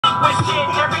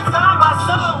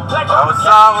What's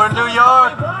up? We're in New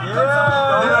York.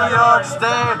 Yeah. New York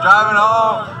State. Driving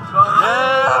home.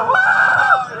 Yeah. Woo!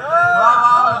 12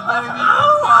 hours, baby.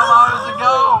 12 hours to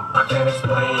go. I can't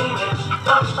explain it.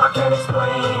 I can't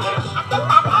explain it.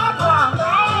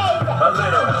 A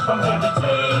little help from Baby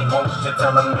J. Won't you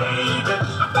tell him, baby?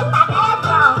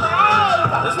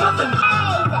 There's nothing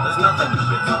you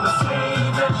can do to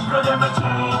save it. Could ever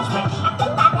change me.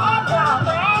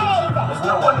 There's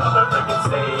no one other that can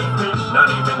save me. Not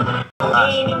even me.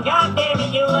 And goddamn it,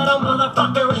 you little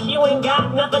motherfucker, if you ain't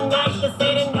got nothing nice to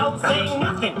say, then don't say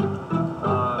nothing.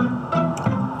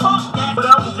 Fuck that, but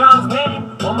Elton John's name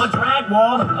on my drag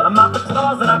wall. I'm out the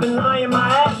closet, I've been lying my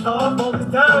ass off all this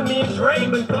time. Me and Dre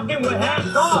been fucking with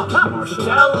hats off.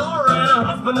 Tell Laura and her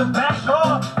husband to back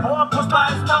off. Or pushed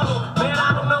by his toe. Man,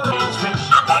 I don't know. I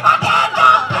think my dad's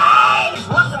all crazy.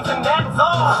 Wasn't and that's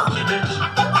all. I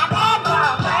think my dad's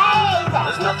all crazy.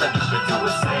 There's nothing you can do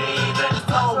to save it.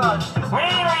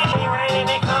 Raining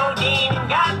and codeine, and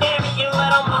goddamn it, you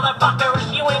little motherfucker, if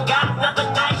you ain't got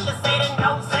nothing nice to say, then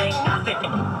don't say nothing.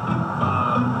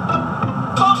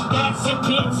 Fuck that shit,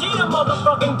 bitch, eat a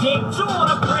motherfucking dick. You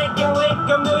wanna break and lick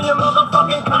a million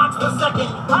motherfucking cocks per second.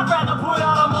 I'd rather put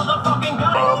out a motherfucking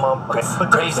gun. Crazy,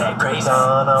 crazy, crazy, crazy,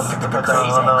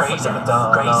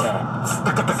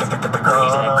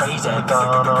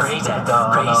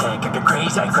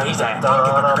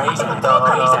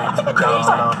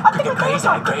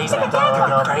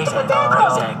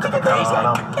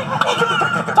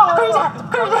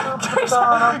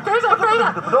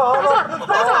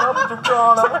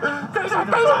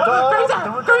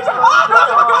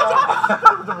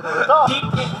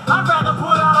 I'd rather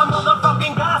put out a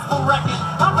motherfucking gospel record.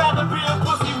 I'd rather be a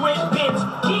pussy wet bitch.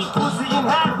 Eat pussy and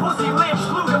have pussy lips.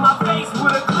 Glue to my face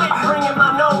with a clip. Bring in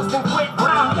my nose and quit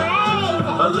brown.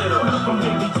 A little help from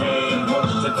Baby J. Won't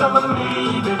you tell him,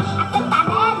 baby?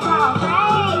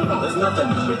 There's nothing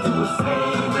you can do to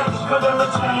save it. Could ever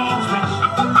change me.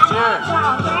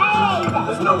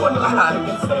 There's no one else that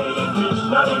can save me.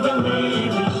 Not even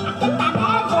maybe.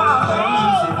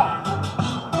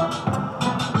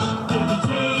 Baby J,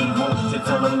 won't you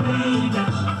tell him, baby?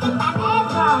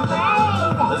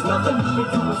 There's nothing you can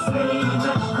do to save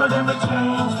it. Could ever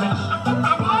change me.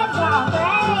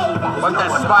 Wipe that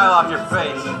smile off your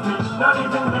face. Not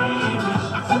even maybe.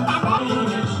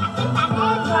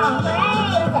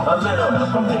 A little help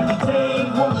from Baby J.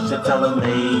 Won't you tell him,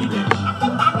 baby?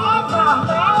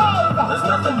 There's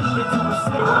nothing you can do to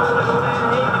save it.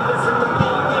 Listen to me,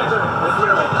 nigga. There's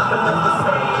really nothing left to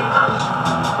say.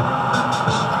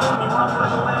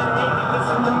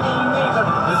 Listen to me, nigga.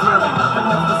 There's really nothing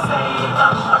left to say.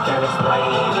 I can't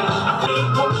explain it.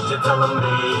 Won't you tell him,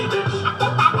 baby?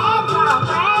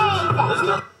 There's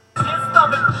nothing. Just stop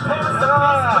it. Parents are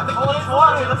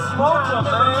let's smoke them,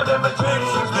 man.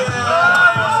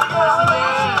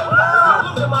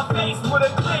 My face with a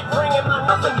clip, bringing my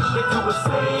nothing you can do to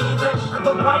save it.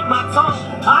 But bite my tongue,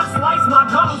 I slice my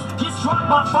gums, get struck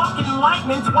by fucking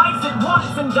lightning twice at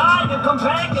once, and die and come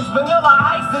back as vanilla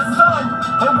ice is sun,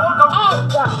 and walk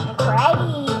around.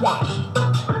 Crazy.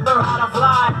 Learn how to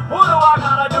fly. What do I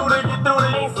gotta do to get through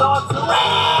the insult to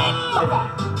it?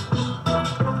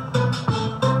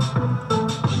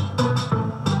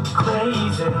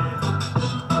 Crazy.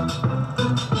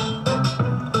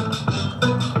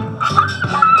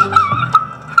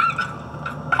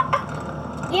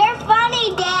 You're funny,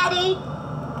 Daddy.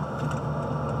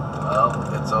 Well,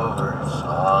 it's over.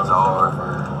 Song's over.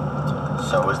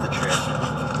 So is the